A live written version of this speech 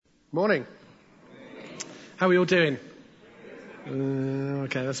Morning. How are you all doing?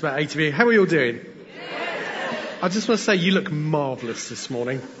 Okay, that's about 8 of you. How are you all doing? I just want to say you look marvellous this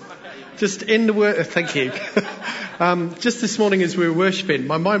morning. Just in the word, thank you. Just this morning as we were worshipping,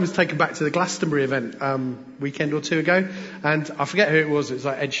 my mind was taken back to the Glastonbury event weekend or two ago, and I forget who it was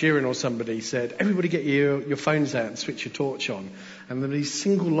like Ed Sheeran or somebody said, everybody get your phones out and switch your torch on. And there were these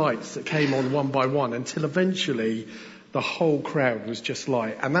single lights that came on one by one until eventually the whole crowd was just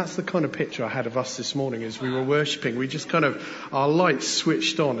light. And that's the kind of picture I had of us this morning as we were worshipping. We just our lights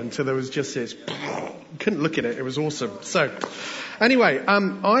switched on until there was just this, couldn't look at it. It was awesome. So anyway,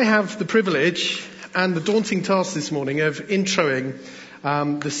 I have the privilege and the daunting task this morning of introing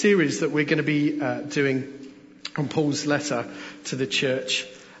the series that we're going to be doing on Paul's letter to the church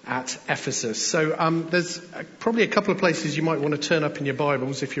at Ephesus. So there's probably a couple of places you might want to turn up in your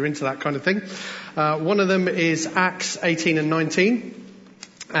Bibles if you're into that kind of thing. One of them is Acts 18 and 19.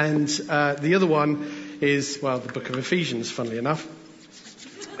 And the other one is, the book of Ephesians, funnily enough.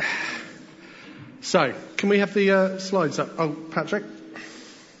 So, can we have the slides up? Oh, Patrick?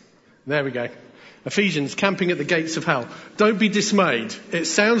 There we go. Ephesians, camping at the gates of hell. Don't be dismayed. It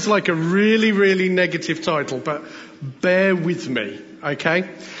sounds like a really, really negative title, but bear with me, okay?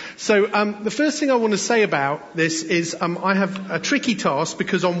 So the first thing I want to say about this is I have a tricky task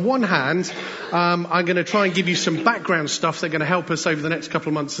because on one hand, I'm going to try and give you some background stuff that's going to help us over the next couple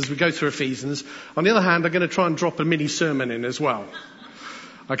of months as we go through Ephesians. On the other hand, I'm going to try and drop a mini sermon in as well.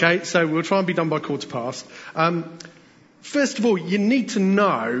 Okay, so we'll try and be done by 1:15. First of all, you need to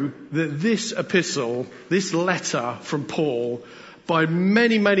know that this epistle, this letter from Paul, by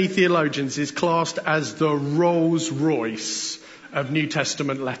many, many theologians is classed as the Rolls Royce of New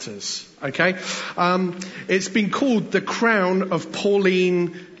Testament letters. Okay? It's been called the crown of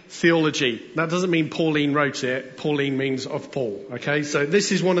Pauline theology. That doesn't mean Pauline wrote it. Pauline means of Paul. Okay? So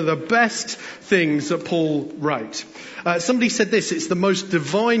this is one of the best things that Paul wrote. Somebody said this, it's the most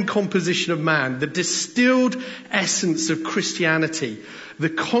divine composition of man, the distilled essence of Christianity, the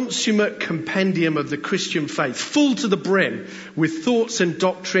consummate compendium of the Christian faith, full to the brim with thoughts and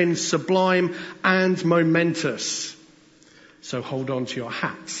doctrine, sublime and momentous. So hold on to your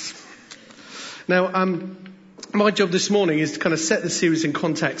hats. Now, my job this morning is to kind of set the series in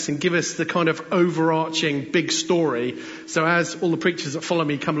context and give us the kind of overarching big story. So as all the preachers that follow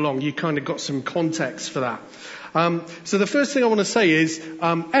me come along, you kind of got some context for that. So the first thing I want to say is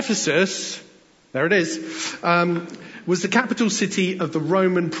Ephesus, there it is, was the capital city of the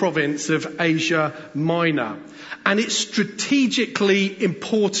Roman province of Asia Minor. And it's strategically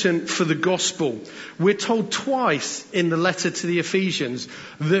important for the gospel. We're told twice in the letter to the Ephesians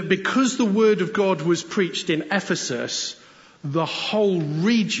that because the word of God was preached in Ephesus, the whole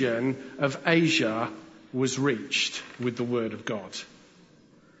region of Asia was reached with the word of God.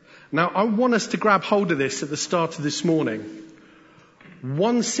 Now, I want us to grab hold of this at the start of this morning.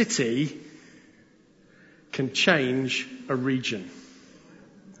 One city can change a region.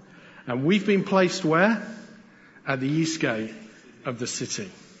 And we've been placed where? At the east gate of the city.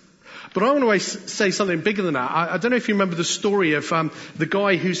 But I want to say something bigger than that. I don't know if you remember the story of the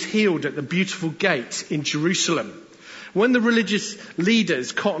guy who's healed at the beautiful gate in Jerusalem. When the religious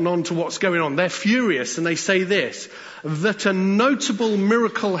leaders cotton on to what's going on, they're furious and they say this, that a notable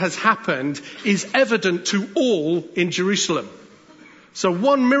miracle has happened is evident to all in Jerusalem. So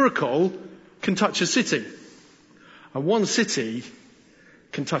one miracle can touch a city. And one city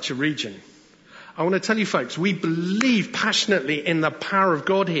can touch a region. I want to tell you folks, we believe passionately in the power of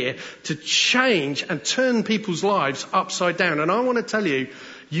God here to change and turn people's lives upside down. And I want to tell you,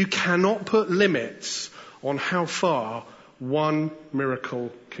 you cannot put limits on how far one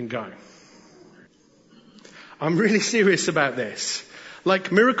miracle can go. I'm really serious about this.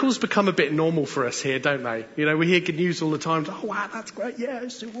 Like, miracles become a bit normal for us here, don't they? You know, we hear good news all the time. Oh, wow, that's great.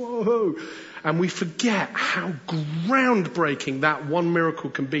 Yes. Whoa. And we forget how groundbreaking that one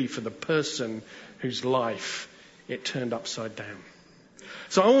miracle can be for the person whose life it turned upside down.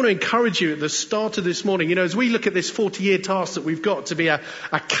 So I want to encourage you at the start of this morning, as we look at this 40-year task that we've got to be a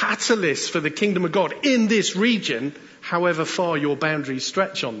catalyst for the kingdom of God in this region, however far your boundaries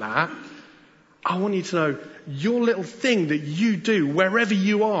stretch on that, I want you to know your little thing that you do wherever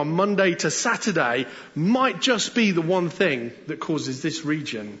you are, Monday to Saturday, might just be the one thing that causes this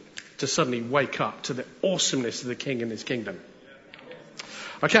region to suddenly wake up to the awesomeness of the King and his kingdom.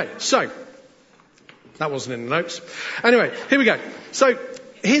 Okay, so that wasn't in the notes. Anyway, here we go. So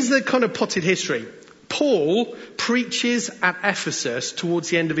here's the kind of potted history. Paul preaches at Ephesus towards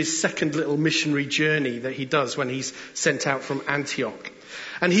the end of his second little missionary journey that he does when he's sent out from Antioch.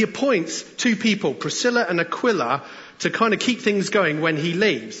 And he appoints two people, Priscilla and Aquila, to kind of keep things going when he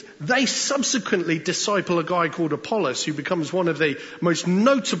leaves. They subsequently disciple a guy called Apollos, who becomes one of the most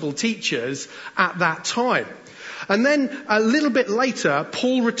notable teachers at that time. And then a little bit later,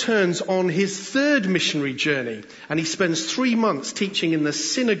 Paul returns on his third missionary journey, and he spends 3 months teaching in the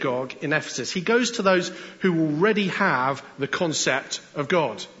synagogue in Ephesus. He goes to those who already have the concept of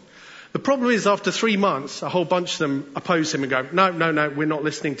God. The problem is, after 3 months, a whole bunch of them oppose him and go, no, we're not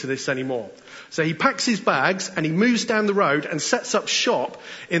listening to this anymore. So he packs his bags and he moves down the road and sets up shop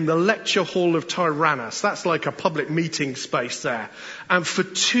in the lecture hall of Tyrannus. That's like a public meeting space there. And for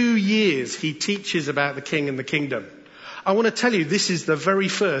 2 years he teaches about the king and the kingdom. I want to tell you, this is the very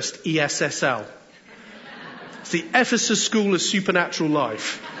first ESSL. It's the Ephesus School of Supernatural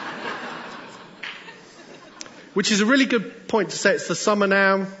Life. Which is a really good point to say. It's the summer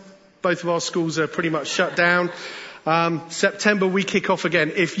now. Both of our schools are pretty much shut down. September we kick off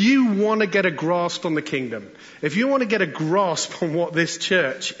again. If you want to get a grasp on the kingdom, if you want to get a grasp on what this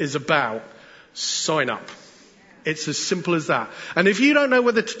church is about, sign up. It's as simple as that. And if you don't know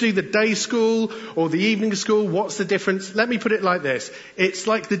whether to do the day school or the evening school, what's the difference? Let me put it like this. It's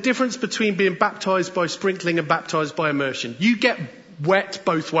like the difference between being baptized by sprinkling and baptized by immersion. You get wet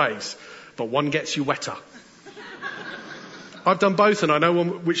both ways, but one gets you wetter. I've done both and I know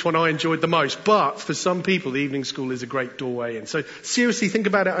which one I enjoyed the most. But for some people, the evening school is a great doorway in. So seriously, think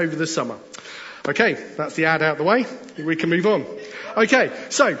about it over the summer. Okay, that's the ad out the way. We can move on. Okay,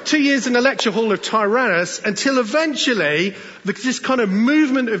 so 2 years in the lecture hall of Tyrannus until eventually this kind of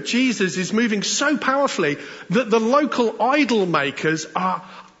movement of Jesus is moving so powerfully that the local idol makers are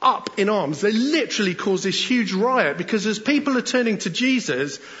up in arms. They literally cause this huge riot because as people are turning to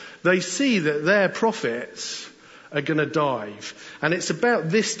Jesus, they see that their prophets are going to dive. And it's about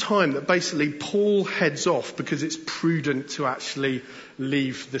this time that basically Paul heads off because it's prudent to actually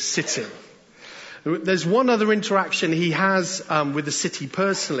leave the city. There's one other interaction he has with the city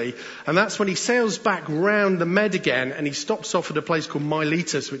personally, and that's when he sails back round the Med again and he stops off at a place called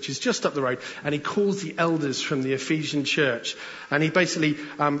Miletus, which is just up the road, and he calls the elders from the Ephesian church. And he basically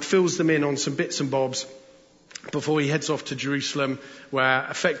fills them in on some bits and bobs before he heads off to Jerusalem, where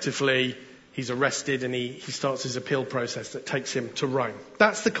effectively he's arrested and he starts his appeal process that takes him to Rome.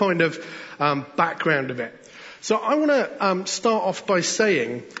 That's the kind of background of it. So I want to start off by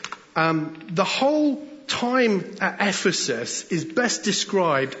saying the whole time at Ephesus is best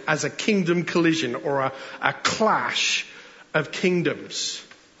described as a kingdom collision or a clash of kingdoms.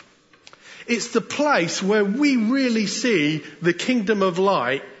 It's the place where we really see the kingdom of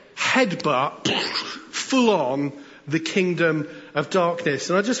light headbutt full on the kingdom of darkness.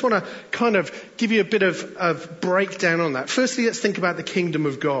 And I just want to kind of give you a bit of breakdown on that. Firstly, let's think about the kingdom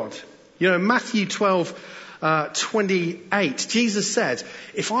of God. You know, Matthew 12:28, Jesus said,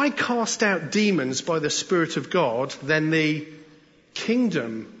 if I cast out demons by the Spirit of God, then the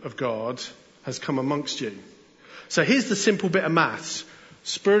kingdom of God has come amongst you. So here's the simple bit of maths.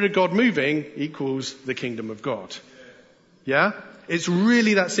 Spirit of God moving equals the kingdom of God. Yeah? It's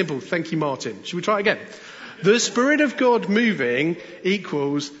really that simple. Thank you, Martin. Should we try it again? The Spirit of God moving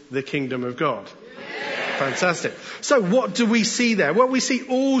equals the kingdom of God. Fantastic. So what do we see there? Well, we see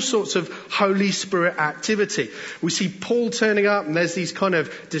all sorts of Holy Spirit activity. We see Paul turning up and there's these kind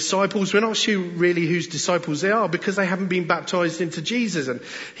of disciples. We're not sure really whose disciples they are because they haven't been baptized into Jesus. And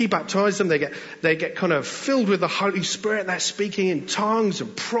he baptized them. They get kind of filled with the Holy Spirit. They're speaking in tongues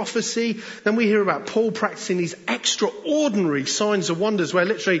and prophecy. Then we hear about Paul practicing these extraordinary signs and wonders where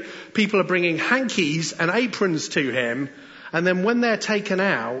literally people are bringing hankies and aprons to him. And then when they're taken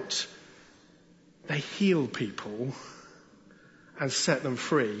out, they heal people and set them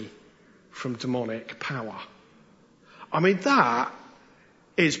free from demonic power. I mean, that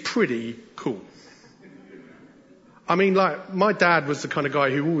is pretty cool. I mean, like, my dad was the kind of guy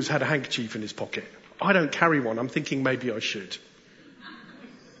who always had a handkerchief in his pocket. I don't carry one. I'm thinking maybe I should.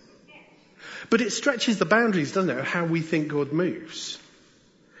 But it stretches the boundaries, doesn't it, of how we think God moves.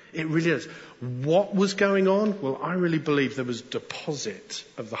 It really does. What was going on? Well, I really believe there was a deposit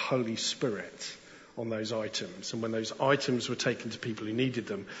of the Holy Spirit on those items. And when those items were taken to people who needed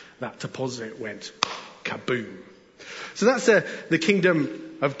them, that deposit went kaboom. So that's the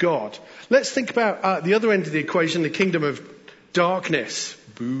kingdom of God. Let's think about the other end of the equation, the kingdom of darkness.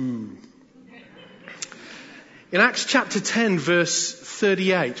 Boo. In Acts chapter 10, verse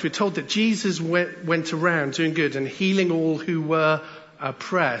 38, we're told that Jesus went around doing good and healing all who were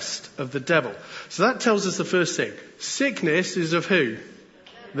oppressed of the devil. So that tells us the first thing. Sickness is of who?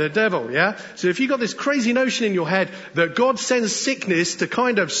 The devil, yeah? So if you've got this crazy notion in your head that God sends sickness to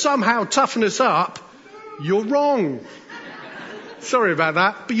kind of somehow toughen us up, you're wrong. Sorry about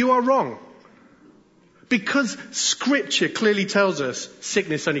that, but you are wrong. Because Scripture clearly tells us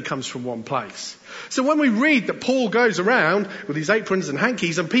sickness only comes from one place. So when we read that Paul goes around with his aprons and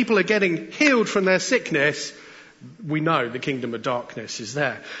hankies and people are getting healed from their sickness, we know the kingdom of darkness is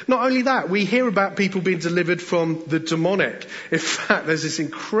there. Not only that, we hear about people being delivered from the demonic. In fact, there's this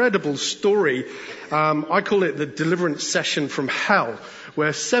incredible story, I call it the deliverance session from hell,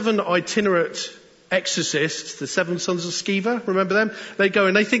 where 7 itinerant exorcists, the 7 sons of Sceva, remember them? They go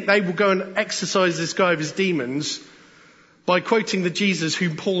and they think they will go and exorcise this guy of his demons by quoting the Jesus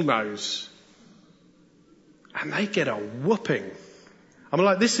whom Paul knows. And they get a whooping. I'm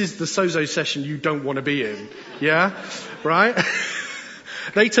like, this is the sozo session you don't want to be in. Yeah? Right?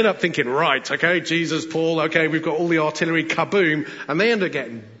 They turn up thinking, right, okay, Jesus, Paul, okay, we've got all the artillery, kaboom. And they end up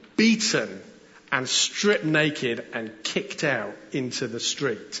getting beaten and stripped naked and kicked out into the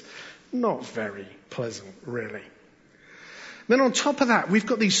street. Not very pleasant, really. Then on top of that, we've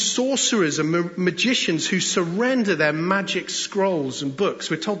got these sorcerers and magicians who surrender their magic scrolls and books.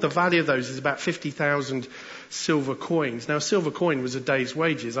 We're told the value of those is about 50,000 silver coins. Now, a silver coin was a day's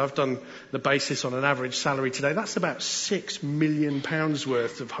wages. I've done the basis on an average salary today. That's about £6 million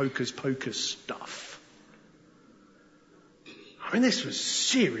worth of hocus pocus stuff. I mean, this was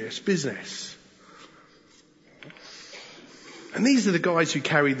serious business. And these are the guys who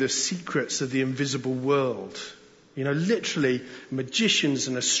carry the secrets of the invisible world. You know, literally magicians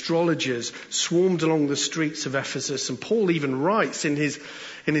and astrologers swarmed along the streets of Ephesus. And Paul even writes in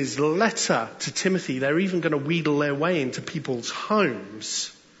his letter to Timothy, they're even going to wheedle their way into people's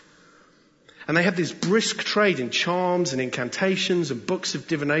homes. And they have this brisk trade in charms and incantations and books of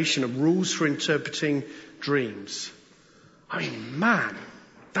divination and rules for interpreting dreams. I mean, man,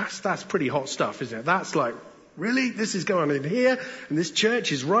 that's pretty hot stuff, isn't it? That's like, really? This is going on in here? And this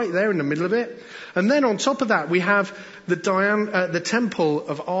church is right there in the middle of it? And then on top of that, we have the temple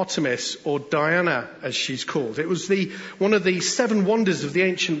of Artemis, or Diana, as she's called. It was one of the 7 wonders of the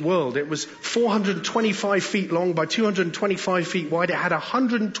ancient world. It was 425 feet long by 225 feet wide. It had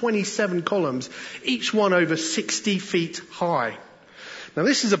 127 columns, each one over 60 feet high. Now,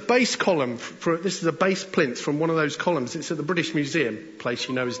 this is a base column, this is a base plinth from one of those columns. It's at the British Museum, a place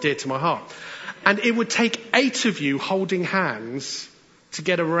you know is dear to my heart. And it would take 8 of you holding hands to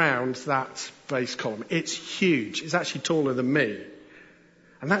get around that base column. It's huge. It's actually taller than me.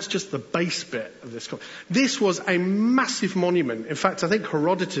 And that's just the base bit of this column. This was a massive monument. In fact, I think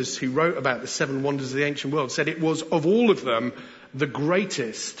Herodotus, who wrote about the 7 wonders of the ancient world, said it was, of all of them, the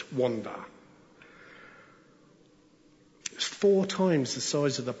greatest wonder. It's 4 times the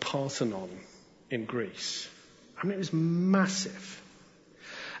size of the Parthenon in Greece. I mean, it was massive.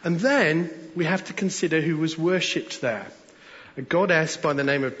 And then we have to consider who was worshipped there. A goddess by the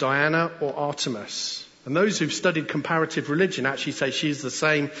name of Diana or Artemis. And those who've studied comparative religion actually say she's the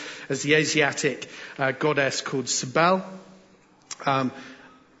same as the Asiatic goddess called Cybele. And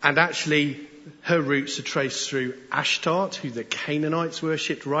actually her roots are traced through Ashtart, who the Canaanites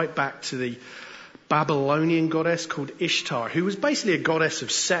worshipped, right back to the Babylonian goddess called Ishtar, who was basically a goddess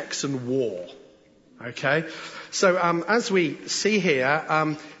of sex and war. Okay? So as we see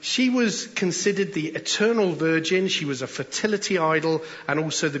here, she was considered the eternal virgin. She was a fertility idol and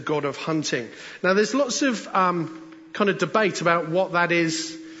also the god of hunting. Now there's lots of kind of debate about what that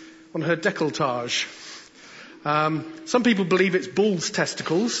is on her décolletage. Some people believe it's bull's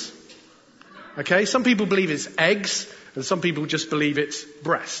testicles. Okay? Some people believe it's eggs, and some people just believe it's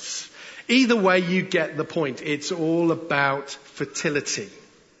breasts. Either way, you get the point. It's all about fertility.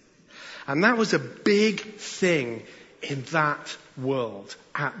 And that was a big thing in that world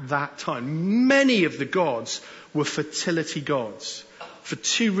at that time. Many of the gods were fertility gods for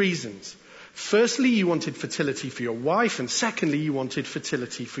 2 reasons. Firstly, you wanted fertility for your wife, and secondly, you wanted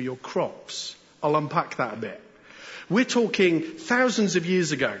fertility for your crops. I'll unpack that a bit. We're talking thousands of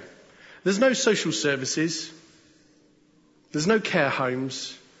years ago. There's no social services. There's no care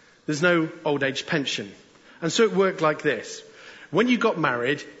homes. There's no old age pension. And so it worked like this. When you got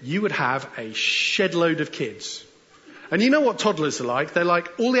married, you would have a shed load of kids. And you know what toddlers are like? They're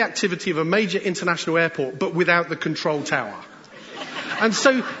like all the activity of a major international airport, but without the control tower. And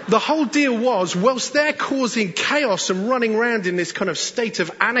so the whole deal was, whilst they're causing chaos and running around in this kind of state of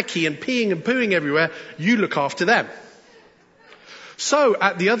anarchy and peeing and pooing everywhere, you look after them. So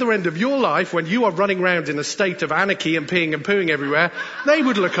at the other end of your life, when you are running around in a state of anarchy and peeing and pooing everywhere, they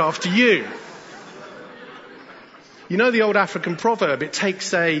would look after you. You know the old African proverb, it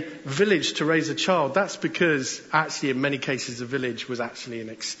takes a village to raise a child. That's because actually in many cases a village was actually an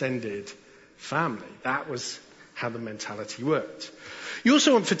extended family. That was how the mentality worked. You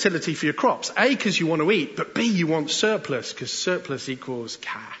also want fertility for your crops. A, because you want to eat, but B, you want surplus, because surplus equals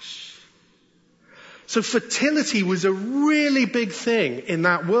cash. So fertility was a really big thing in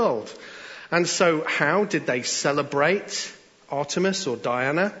that world. And so how did they celebrate Artemis or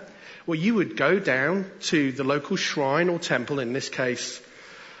Diana? Well, you would go down to the local shrine or temple. In this case,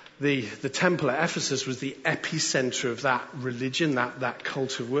 the temple at Ephesus was the epicenter of that religion, that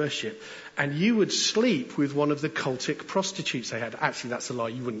cult of worship. And you would sleep with one of the cultic prostitutes they had. Actually, that's a lie.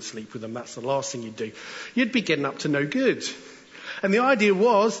 You wouldn't sleep with them. That's the last thing you'd do. You'd be getting up to no good. And the idea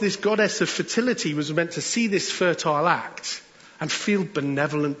was this goddess of fertility was meant to see this fertile act and feel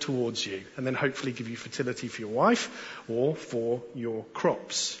benevolent towards you, and then hopefully give you fertility for your wife or for your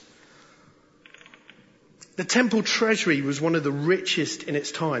crops. The temple treasury was one of the richest in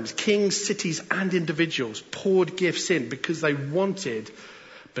its times. Kings, cities, and individuals poured gifts in because they wanted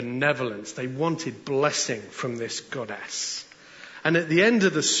benevolence. They wanted blessing from this goddess. And at the end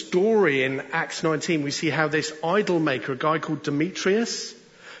of the story in Acts 19, we see how this idol maker, a guy called Demetrius,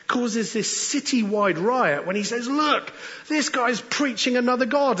 causes this city-wide riot when he says, look, this guy's preaching another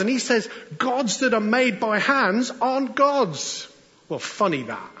god. And he says, gods that are made by hands aren't gods. Well, funny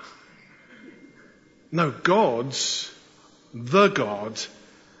that. No, gods, the God,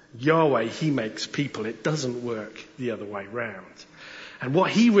 Yahweh, he makes people. It doesn't work the other way round. And what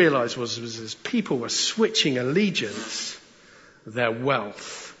he realized was as people were switching allegiance, their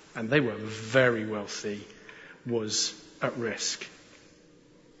wealth, and they were very wealthy, was at risk.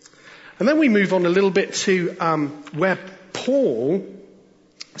 And then we move on a little bit to where Paul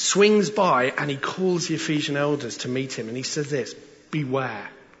swings by and he calls the Ephesian elders to meet him. And he says this, beware,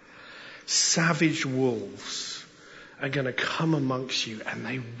 savage wolves are going to come amongst you and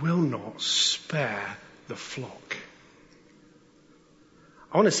they will not spare the flock.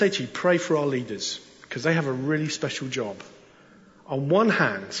 I want to say to you, pray for our leaders because they have a really special job. On one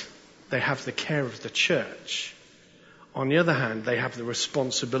hand, they have the care of the church. On the other hand, they have the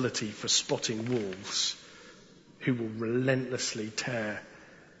responsibility for spotting wolves who will relentlessly tear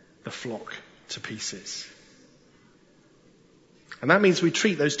the flock to pieces. And that means we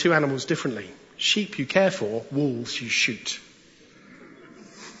treat those two animals differently. Sheep you care for, wolves you shoot.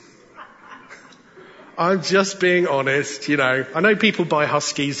 I'm just being honest, I know people buy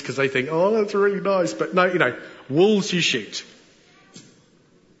huskies because they think, oh, that's really nice. But no, wolves you shoot.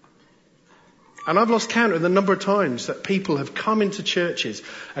 And I've lost count of the number of times that people have come into churches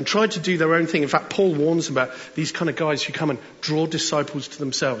and tried to do their own thing. In fact, Paul warns about these kind of guys who come and draw disciples to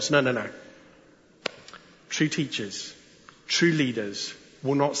themselves. No. True teachers, true leaders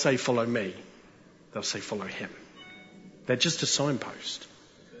will not say, follow me. They'll say, follow him. They're just a signpost.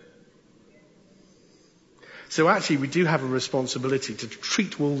 So actually, we do have a responsibility to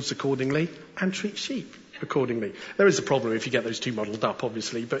treat wolves accordingly and treat sheep accordingly. There is a problem if you get those two muddled up,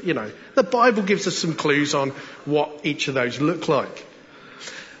 obviously, but the Bible gives us some clues on what each of those look like.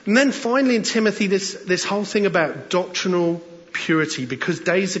 And then finally in Timothy, this whole thing about doctrinal purity, because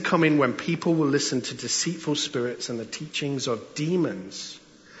days are coming when people will listen to deceitful spirits and the teachings of demons.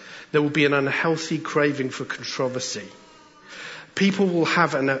 There will be an unhealthy craving for controversy. People will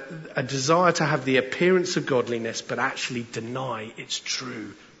have a desire to have the appearance of godliness, but actually deny its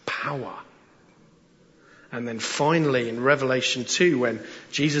true power. And then finally in Revelation 2, when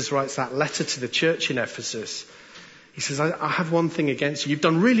Jesus writes that letter to the church in Ephesus, he says, I have one thing against you. You've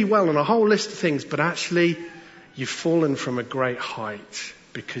done really well on a whole list of things, but actually you've fallen from a great height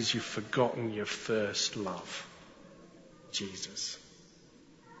because you've forgotten your first love, Jesus.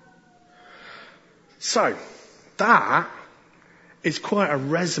 So that is quite a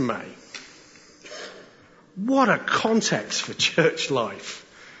resume. What a context for church life.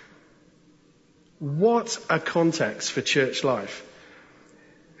 What a context for church life.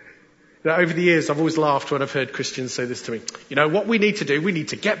 Over the years, I've always laughed when I've heard Christians say this to me. What we need to do, we need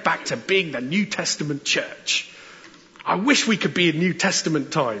to get back to being the New Testament church. I wish we could be in New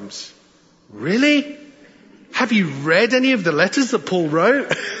Testament times. Really? Have you read any of the letters that Paul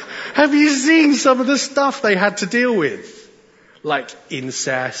wrote? Have you seen some of the stuff they had to deal with? Like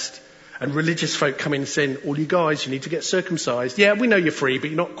incest and religious folk coming and saying, all you guys, you need to get circumcised. Yeah, we know you're free,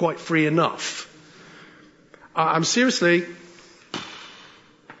 but you're not quite free enough. I'm seriously,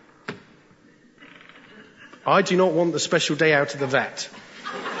 I do not want the special day out of the vet.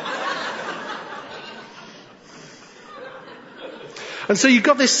 And so you've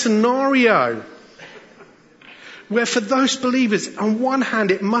got this scenario where for those believers, on one hand,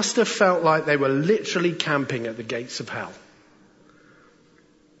 it must have felt like they were literally camping at the gates of hell.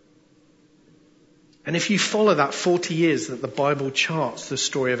 And if you follow that 40 years that the Bible charts the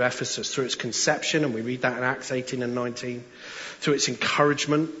story of Ephesus through its conception, and we read that in Acts 18 and 19, through its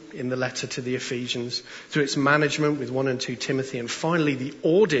encouragement in the letter to the Ephesians, through its management with 1 and 2 Timothy, and finally the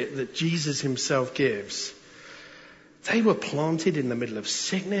audit that Jesus himself gives, they were planted in the middle of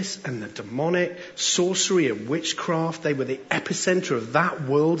sickness and the demonic, sorcery and witchcraft. They were the epicenter of that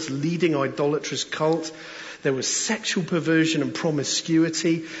world's leading idolatrous cult. There was sexual perversion and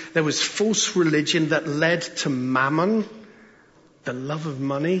promiscuity. There was false religion that led to mammon, the love of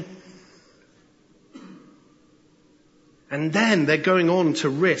money. And then they're going on to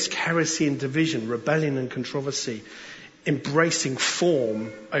risk heresy and division, rebellion and controversy, embracing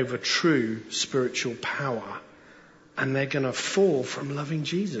form over true spiritual power. And they're going to fall from loving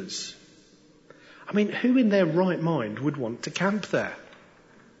Jesus. I mean, who in their right mind would want to camp there?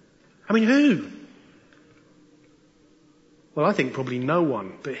 I mean, who? Well, I think probably no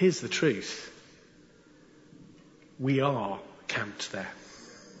one, but here's the truth. We are camped there.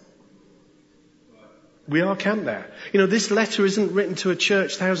 We are camped there. You know, this letter isn't written to a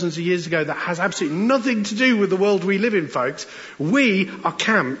church thousands of years ago that has absolutely nothing to do with the world we live in, folks. We are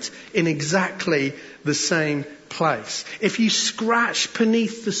camped in exactly the same place. If you scratch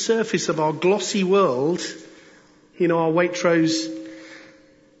beneath the surface of our glossy world, you know, our Waitrose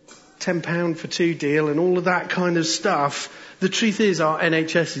 £10 for two deal and all of that kind of stuff, the truth is our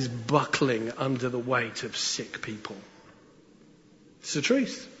NHS is buckling under the weight of sick people. It's the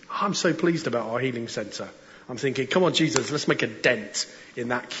truth. I'm so pleased about our healing centre. I'm thinking, come on, Jesus, let's make a dent in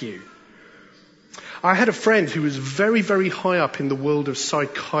that queue. I had a friend who was very, very high up in the world of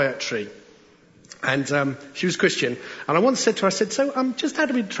psychiatry. And she was Christian. And I once said to her, I said, so just out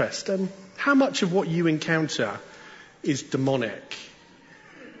of interest, how much of what you encounter is demonic?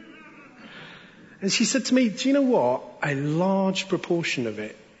 And she said to me, do you know what? A large proportion of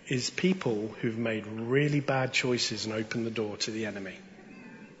it is people who've made really bad choices and opened the door to the enemy.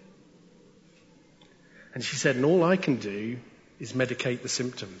 And she said, and all I can do is medicate the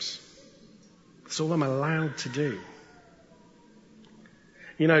symptoms. That's all I'm allowed to do.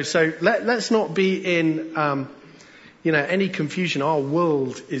 You know, so let's not be in, any confusion. Our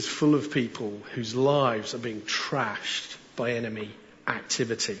world is full of people whose lives are being trashed by enemy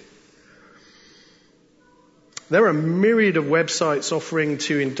activity. There are a myriad of websites offering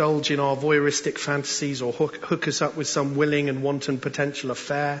to indulge in our voyeuristic fantasies or hook us up with some willing and wanton potential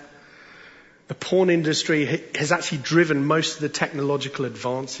affair. The porn industry has actually driven most of the technological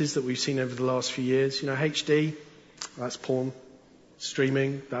advances that we've seen over the last few years. You know, HD, that's porn.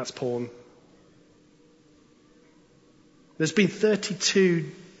 Streaming, that's porn. There's been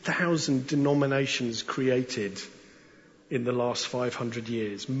 32,000 denominations created in the last 500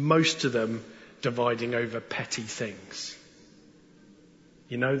 years, most of them dividing over petty things.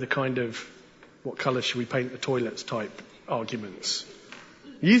 You know, the kind of, what colour should we paint the toilets type arguments.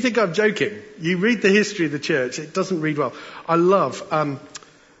 You think I'm joking. You read the history of the church, it doesn't read well. I love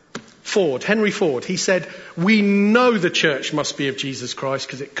Henry Ford. He said, we know the church must be of Jesus Christ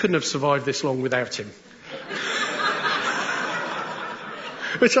because it couldn't have survived this long without him.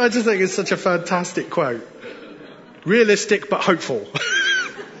 Which I just think is such a fantastic quote. Realistic but hopeful.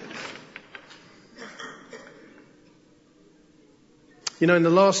 You know, in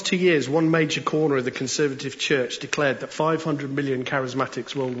the last 2 years, one major corner of the conservative church declared that 500 million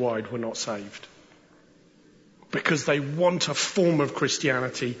charismatics worldwide were not saved. Because they want a form of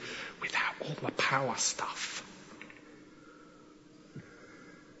Christianity without all the power stuff.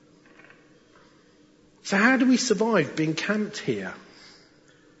 So how do we survive being camped here?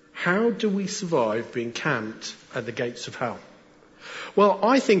 How do we survive being camped at the gates of hell? Well,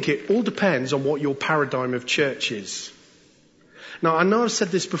 I think it all depends on what your paradigm of church is. Now, I know I've said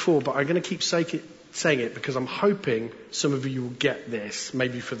this before, but I'm going to keep saying it because I'm hoping some of you will get this,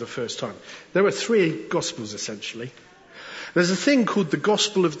 maybe for the first time. There are 3 gospels, essentially. There's a thing called the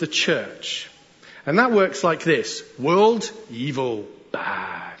gospel of the church. And that works like this. World, evil,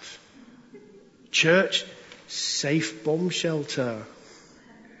 bad. Church, safe bomb shelter.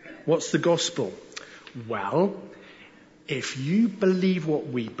 What's the gospel? Well, if you believe what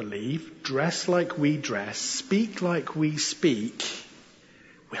we believe, dress like we dress, speak like we speak,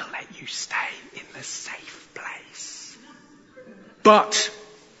 we'll let you stay in the safe place. But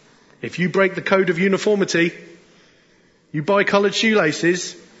if you break the code of uniformity, you buy coloured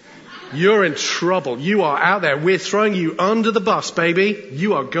shoelaces, you're in trouble. You are out there. We're throwing you under the bus, baby.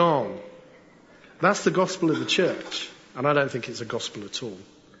 You are gone. That's the gospel of the church. And I don't think it's a gospel at all.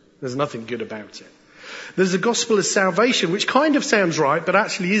 There's nothing good about it. There's a gospel of salvation, which kind of sounds right, but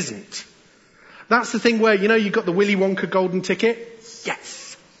actually isn't. That's the thing where, you know, you've got the Willy Wonka golden ticket.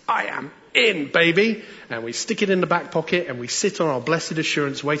 Yes, I am in, baby. And we stick it in the back pocket and we sit on our blessed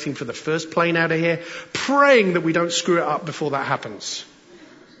assurance waiting for the first plane out of here, praying that we don't screw it up before that happens.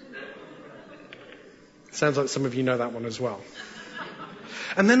 Sounds like some of you know that one as well.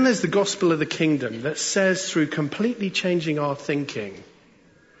 And then there's the gospel of the kingdom that says through completely changing our thinking,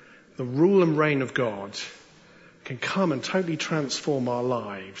 the rule and reign of God can come and totally transform our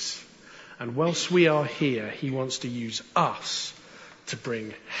lives. And whilst we are here, he wants to use us to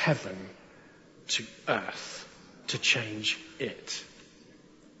bring heaven to earth, to change it.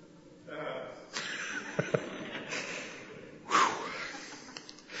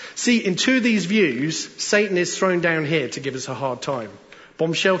 See, in two of these views, Satan is thrown down here to give us a hard time.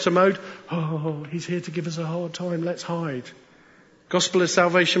 Bomb shelter mode, oh, he's here to give us a hard time, let's hide. Gospel of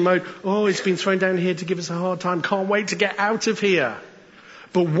salvation mode, oh, he's been thrown down here to give us a hard time, can't wait to get out of here.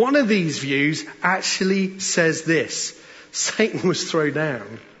 But one of these views actually says this: Satan was thrown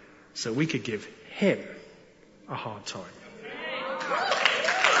down so we could give him a hard time.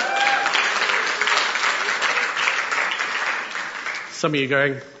 Some of you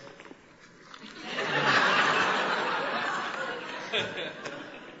going,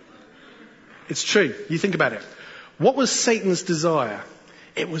 it's true. You think about it. What was Satan's desire?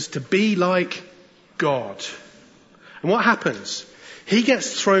 It was to be like God. And what happens? He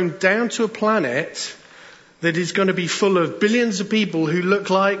gets thrown down to a planet that is going to be full of billions of people who look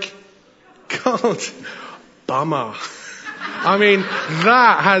like God. Bummer. I mean,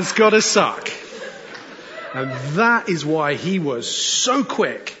 that has got to suck. And that is why he was so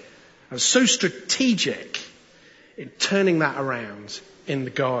quick and so strategic in turning that around in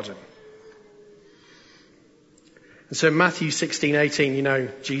the garden. And so in Matthew 16:18, you know,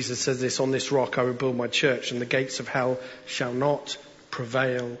 Jesus says this: on this rock I will build my church, and the gates of hell shall not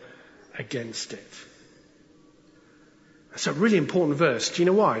prevail against it. That's a really important verse. Do you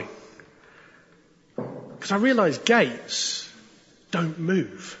know why? Because I realise gates don't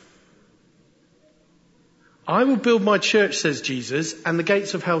move. I will build my church, says Jesus, and the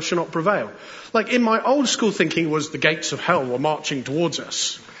gates of hell shall not prevail. Like in my old school thinking was the gates of hell were marching towards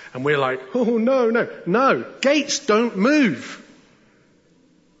us. And we're like, oh, no, gates don't move.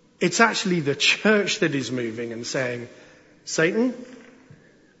 It's actually the church that is moving and saying, Satan,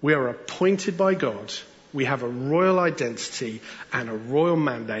 we are appointed by God. We have a royal identity and a royal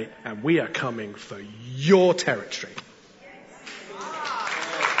mandate, and we are coming for your territory.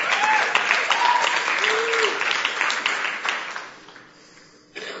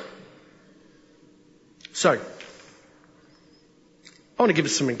 So, I want to give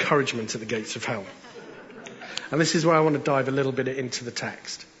us some encouragement at the gates of hell. And this is where I want to dive a little bit into the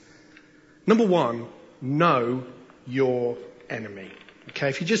text. Number one, know your enemy. Okay,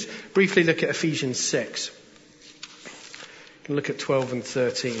 if you just briefly look at Ephesians 6. You can look at 12 and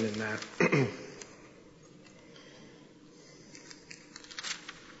 13 in there.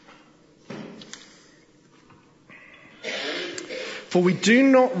 For we do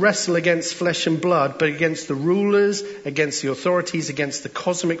not wrestle against flesh and blood, but against the rulers, against the authorities, against the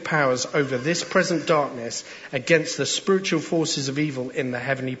cosmic powers over this present darkness, against the spiritual forces of evil in the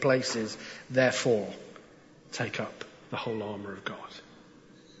heavenly places. Therefore, take up the whole armour of God.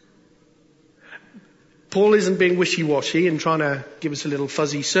 Paul isn't being wishy-washy and trying to give us a little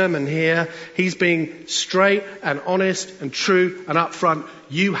fuzzy sermon here. He's being straight and honest and true and upfront.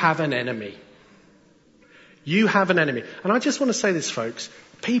 You have an enemy. You have an enemy. And I just want to say this, folks.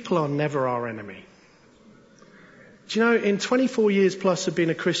 People are never our enemy. Do you know, in 24 years plus of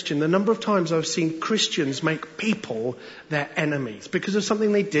being a Christian, the number of times I've seen Christians make people their enemies because of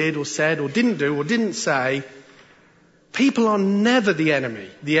something they did or said or didn't do or didn't say. People are never the enemy.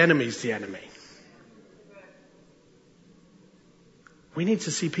 The enemy's the enemy. We need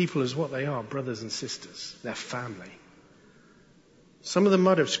to see people as what they are, brothers and sisters. They're family. Some of them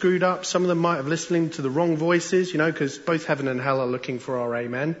might have screwed up. Some of them might have listened to the wrong voices, you know, because both heaven and hell are looking for our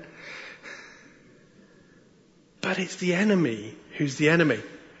amen. But it's the enemy who's the enemy.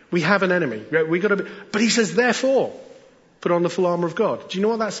 We have an enemy. But he says, therefore, put on the full armour of God. Do you know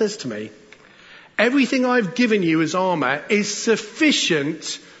what that says to me? Everything I've given you as armour is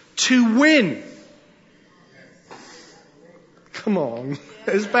sufficient to win. Come on.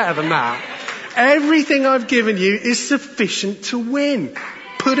 It's better than that. Everything I've given you is sufficient to win.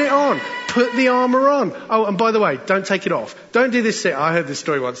 Put it on. Put the armour on. Oh, and by the way, don't take it off. Don't do this. I heard this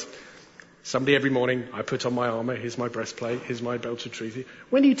story once. Somebody every morning, I put on my armour. Here's my breastplate. Here's my belt of truth.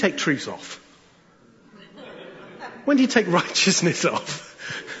 When do you take truth off? When do you take righteousness off?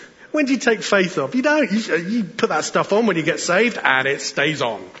 When do you take faith off? You don't. You put that stuff on when you get saved and it stays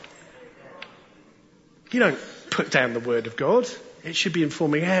on. You don't put down the word of God. It should be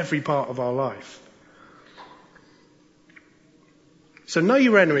informing every part of our life. So know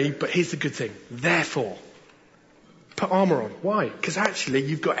your enemy, but here's the good thing. Therefore, put armour on. Why? Because actually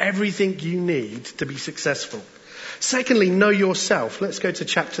you've got everything you need to be successful. Secondly, know yourself. Let's go to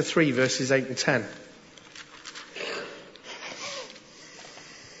chapter 3, verses 8 and 10.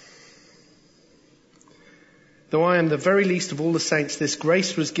 Though I am the very least of all the saints, this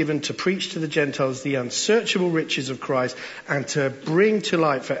grace was given to preach to the Gentiles the unsearchable riches of Christ and to bring to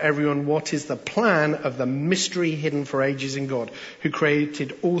light for everyone what is the plan of the mystery hidden for ages in God, who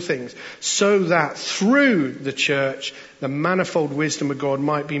created all things, so that through the church the manifold wisdom of God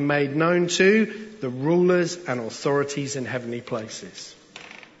might be made known to the rulers and authorities in heavenly places.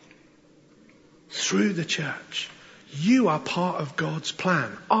 Through the church. You are part of God's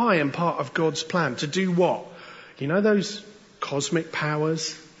plan. I am part of God's plan to do what? You know those cosmic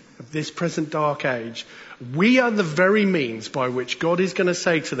powers of this present dark age? We are the very means by which God is going to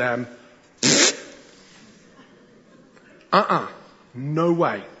say to them, no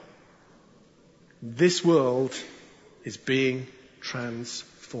way. This world is being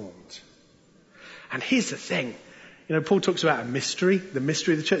transformed. And here's the thing. You know, Paul talks about a mystery, the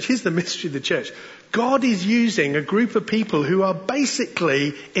mystery of the church. Here's the mystery of the church. God is using a group of people who are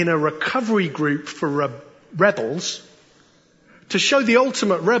basically in a recovery group for rebels to show the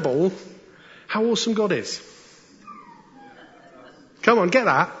ultimate rebel how awesome God is. Come on, get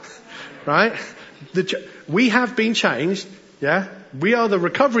that. Right? We have been changed. Yeah? We are the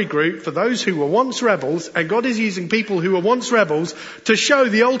recovery group for those who were once rebels, and God is using people who were once rebels to show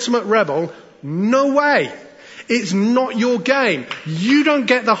the ultimate rebel, no way. It's not your game. You don't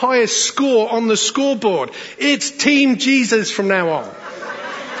get the highest score on the scoreboard. It's Team Jesus from now on.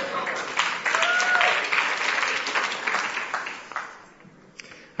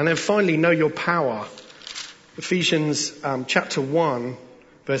 And then finally, know your power. Ephesians chapter 1,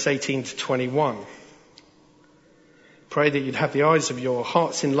 verse 18 to 21. Pray that you'd have the eyes of your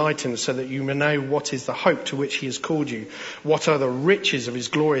hearts enlightened so that you may know what is the hope to which he has called you, what are the riches of his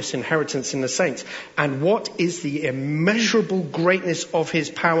glorious inheritance in the saints, and what is the immeasurable greatness of his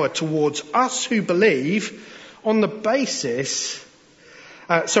power towards us who believe on the basis...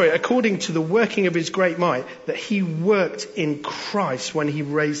 according to the working of his great might, that he worked in Christ when he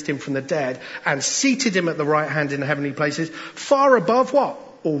raised him from the dead and seated him at the right hand in heavenly places, far above what?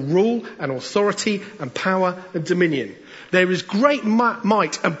 All rule and authority and power and dominion. There is great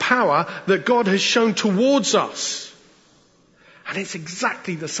might and power that God has shown towards us. And it's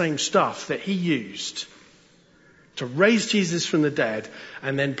exactly the same stuff that he used to raise Jesus from the dead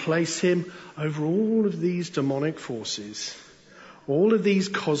and then place him over all of these demonic forces. All of these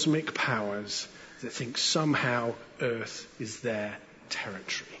cosmic powers that think somehow earth is their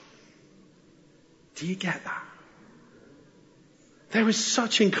territory. Do you get that? There is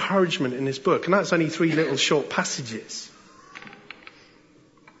such encouragement in this book, and that's only 3 little short passages.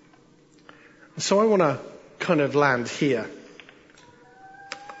 So I want to kind of land here.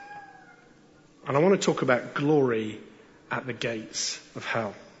 And I want to talk about glory at the gates of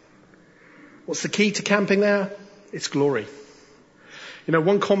hell. What's the key to camping there? It's glory. You know,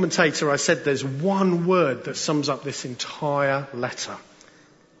 one commentator, I said there's one word that sums up this entire letter.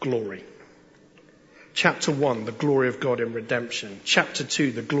 Glory. Chapter 1, the glory of God in redemption. Chapter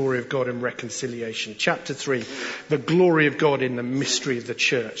 2, the glory of God in reconciliation. Chapter 3, the glory of God in the mystery of the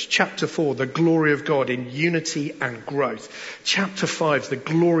church. Chapter 4, the glory of God in unity and growth. Chapter 5, the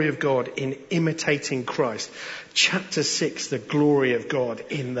glory of God in imitating Christ. Chapter 6, the glory of God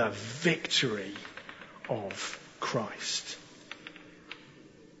in the victory of Christ.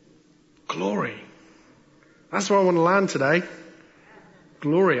 Glory. That's where I want to land today.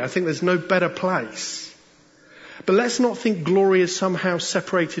 Glory. I think there's no better place. But let's not think glory is somehow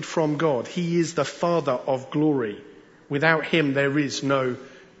separated from God. He is the Father of glory. Without him, there is no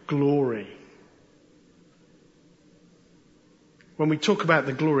glory. When we talk about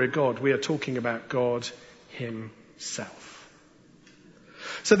the glory of God, we are talking about God himself.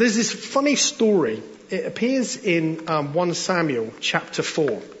 So there's this funny story. It appears in 1 Samuel chapter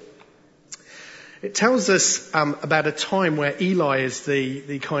 4. It tells us about a time where Eli is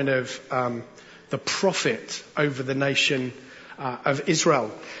the kind of the prophet over the nation of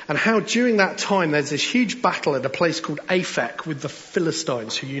Israel, and how during that time there's this huge battle at a place called Aphek with the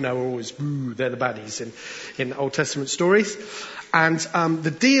Philistines, who you know are always they're the baddies in Old Testament stories. And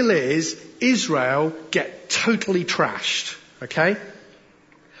the deal is Israel get totally trashed. Okay,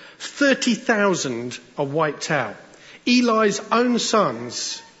 30,000 are wiped out. Eli's own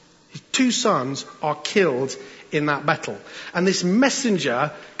sons, 2 sons are killed in that battle. And this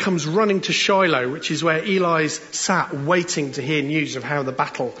messenger comes running to Shiloh, which is where Eli's sat waiting to hear news of how the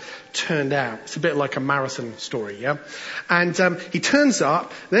battle turned out. It's a bit like a marathon story, yeah? And he turns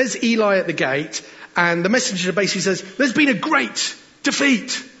up, there's Eli at the gate, and the messenger basically says, there's been a great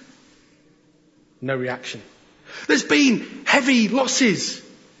defeat. No reaction. There's been heavy losses.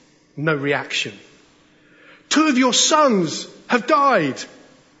 No reaction. 2 of your sons have died.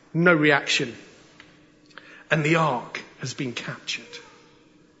 No reaction. And the ark has been captured.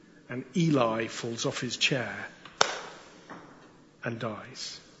 And Eli falls off his chair and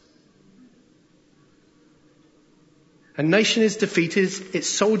dies. A nation is defeated, its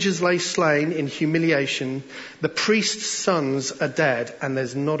soldiers lay slain in humiliation, the priest's sons are dead, and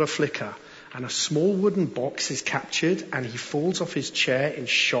there's not a flicker. And a small wooden box is captured, and he falls off his chair in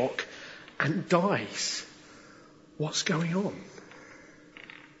shock and dies. What's going on?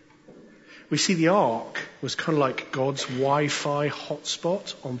 We see the ark was kind of like God's Wi-Fi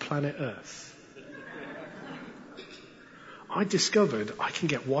hotspot on planet Earth. I discovered I can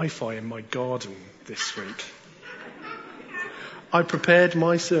get Wi-Fi in my garden this week. I prepared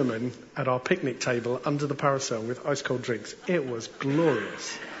my sermon at our picnic table under the parasol with ice cold drinks. It was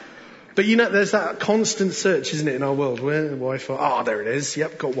glorious. But you know, there's that constant search, isn't it, in our world? Where Wi-Fi? Ah, there it is.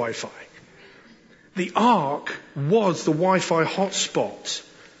 Yep, got Wi-Fi. The ark was the Wi-Fi hotspot.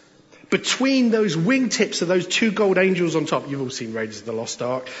 Between those wingtips of those 2 gold angels on top, you've all seen Raiders of the Lost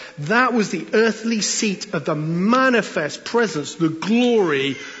Ark, that was the earthly seat of the manifest presence, the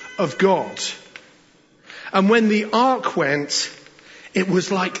glory of God. And when the ark went, it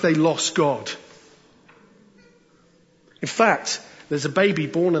was like they lost God. In fact, there's a baby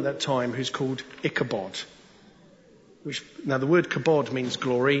born at that time who's called Ichabod. Now the word kabod means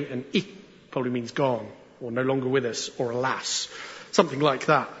glory, and ik probably means gone, or no longer with us, or alas. Something like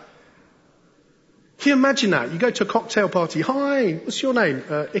that. Can you imagine that? You go to a cocktail party. Hi, what's your name?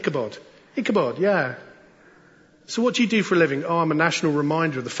 Ichabod. Ichabod, yeah. So what do you do for a living? Oh, I'm a national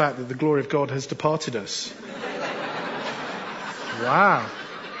reminder of the fact that the glory of God has departed us. Wow.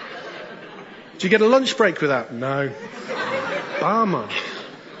 Do you get a lunch break with that? No. Bummer.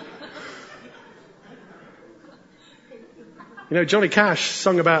 You know, Johnny Cash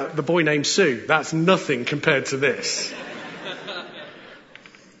sung about the boy named Sue. That's nothing compared to this.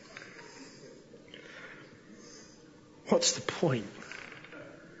 What's the point?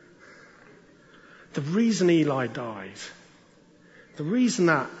 The reason Eli died, the reason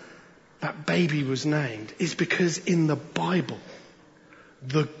that baby was named, is because in the Bible,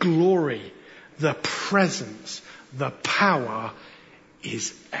 the glory, the presence, the power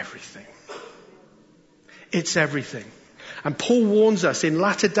is everything. It's everything. And Paul warns us in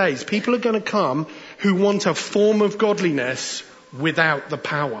latter days, people are going to come who want a form of godliness without the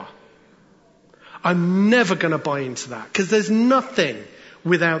power. I'm never going to buy into that, because there's nothing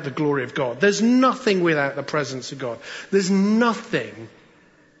without the glory of God. There's nothing without the presence of God. There's nothing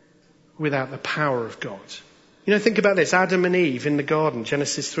without the power of God. You know, think about this. Adam and Eve in the garden,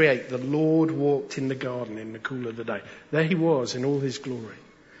 Genesis 3:8. The Lord walked in the garden in the cool of the day. There he was in all his glory.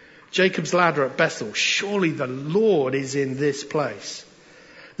 Jacob's ladder at Bethel. Surely the Lord is in this place.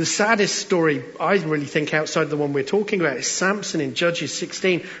 The saddest story, I really think, outside the one we're talking about, is Samson in Judges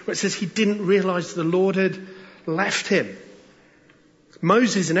 16, where it says he didn't realize the Lord had left him.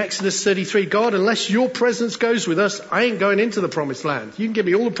 Moses in Exodus 33, God, unless your presence goes with us, I ain't going into the promised land. You can give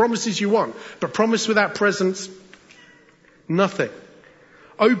me all the promises you want, but promise without presence, nothing.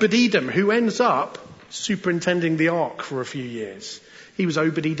 Obed-Edom, who ends up superintending the ark for a few years. He was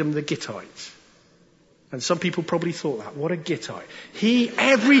Obed-Edom the Gittite. And some people probably thought that. What a Gittite.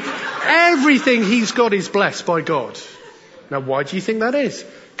 Everything he's got is blessed by God. Now, why do you think that is?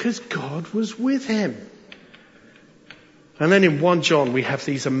 Because God was with him. And then in 1 John, we have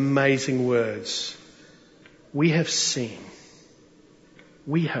these amazing words. We have seen.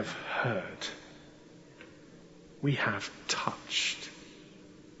 We have heard. We have touched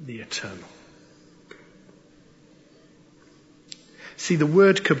the eternal. See, the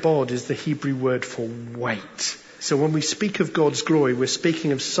word kabod is the Hebrew word for weight. So when we speak of God's glory, we're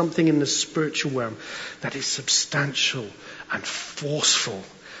speaking of something in the spiritual realm that is substantial and forceful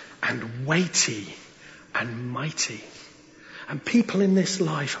and weighty and mighty. And people in this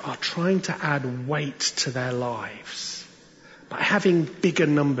life are trying to add weight to their lives by having bigger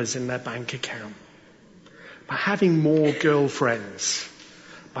numbers in their bank account, by having more girlfriends,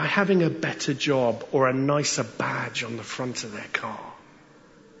 by having a better job or a nicer badge on the front of their car.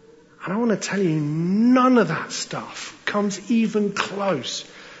 And I want to tell you, none of that stuff comes even close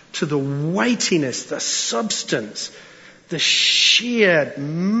to the weightiness, the substance, The sheer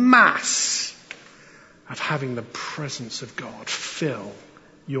mass of having the presence of God fill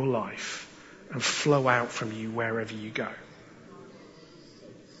your life and flow out from you wherever you go.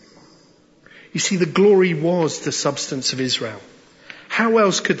 You see, the glory was the substance of Israel. How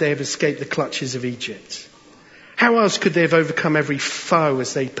else could they have escaped the clutches of Egypt? How else could they have overcome every foe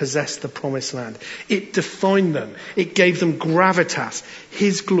as they possessed the promised land? It defined them. It gave them gravitas,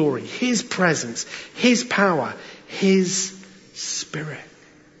 His glory, His presence, His power, His Spirit.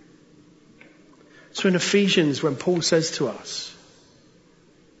 So in Ephesians, when Paul says to us,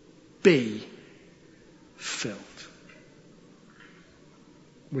 be filled,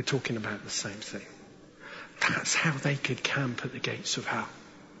 we're talking about the same thing. That's how they could camp at the gates of hell.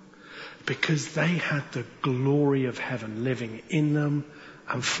 Because they had the glory of heaven living in them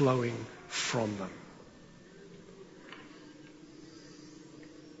and flowing from them.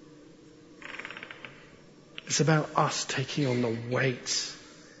 It's about us taking on the weight,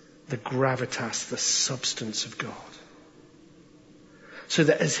 the gravitas, the substance of God. So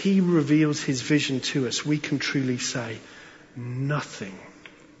that as He reveals His vision to us, we can truly say, nothing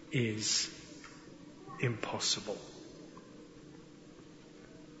is impossible.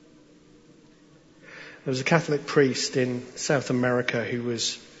 There was a Catholic priest in South America who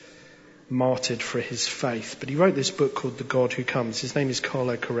was martyred for his faith, but he wrote this book called The God Who Comes. His name is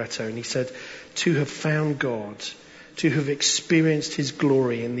Carlo Coretto, and he said, to have found God, to have experienced His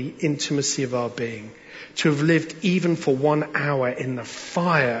glory in the intimacy of our being, to have lived even for 1 hour in the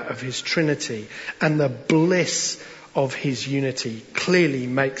fire of His Trinity and the bliss of His unity, clearly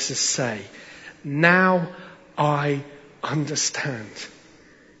makes us say, now I understand.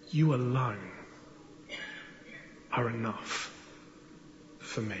 You alone are enough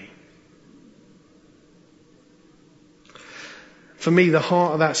for me. For me, the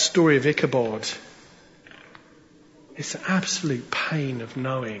heart of that story of Ichabod is the absolute pain of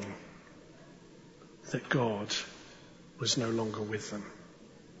knowing that God was no longer with them.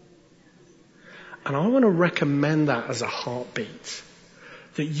 And I want to recommend that as a heartbeat,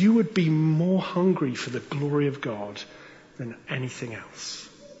 that you would be more hungry for the glory of God than anything else.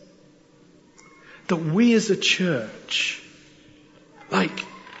 That we as a church,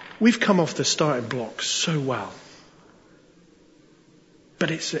 we've come off the starting block so well. But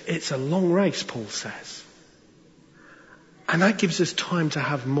it's a long race, Paul says. And that gives us time to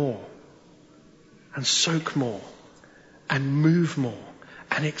have more, and soak more, and move more,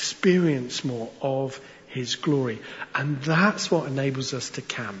 and experience more of His glory. And that's what enables us to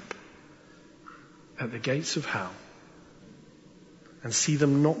camp at the gates of hell and see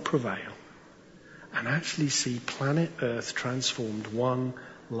them not prevail, and actually see planet Earth transformed one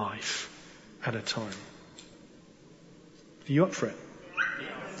life at a time. Are you up for it?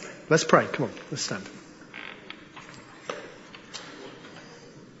 Let's pray. Come on, let's stand.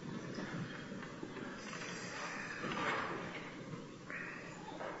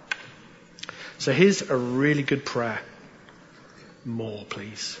 So here's a really good prayer. More,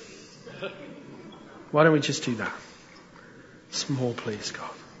 please. Why don't we just do that? It's more, please, God.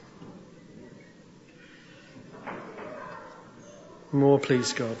 More,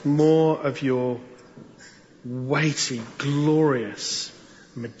 please, God. More of your weighty, glorious,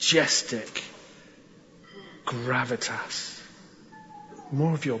 majestic gravitas.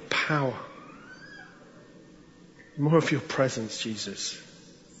 More of your power. More of your presence, Jesus.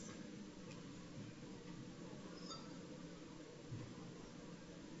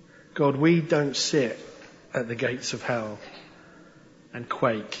 God, we don't sit at the gates of hell and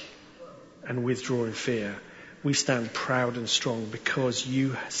quake and withdraw in fear. We stand proud and strong because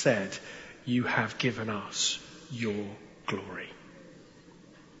you said you have given us your glory.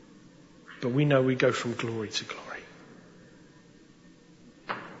 But we know we go from glory to glory.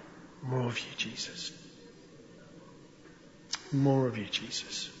 More of you, Jesus. More of you,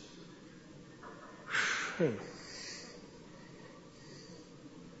 Jesus.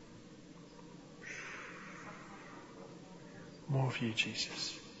 More of you,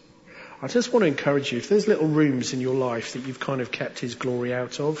 Jesus. I just want to encourage you, if there's little rooms in your life that you've kind of kept His glory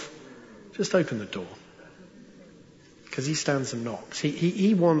out of, just open the door. Because He stands and knocks.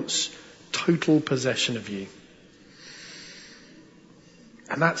 He wants total possession of you.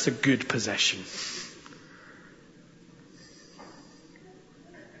 And that's a good possession.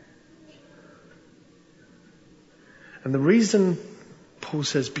 And the reason Paul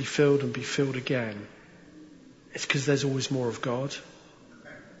says be filled and be filled again, it's because there's always more of God,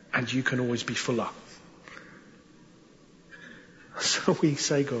 and you can always be full up. So we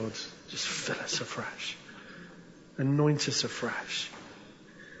say, God, just fill us afresh. Anoint us afresh.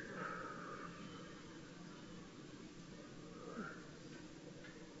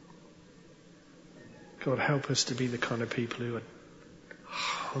 God, help us to be the kind of people who are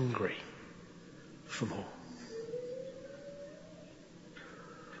hungry for more.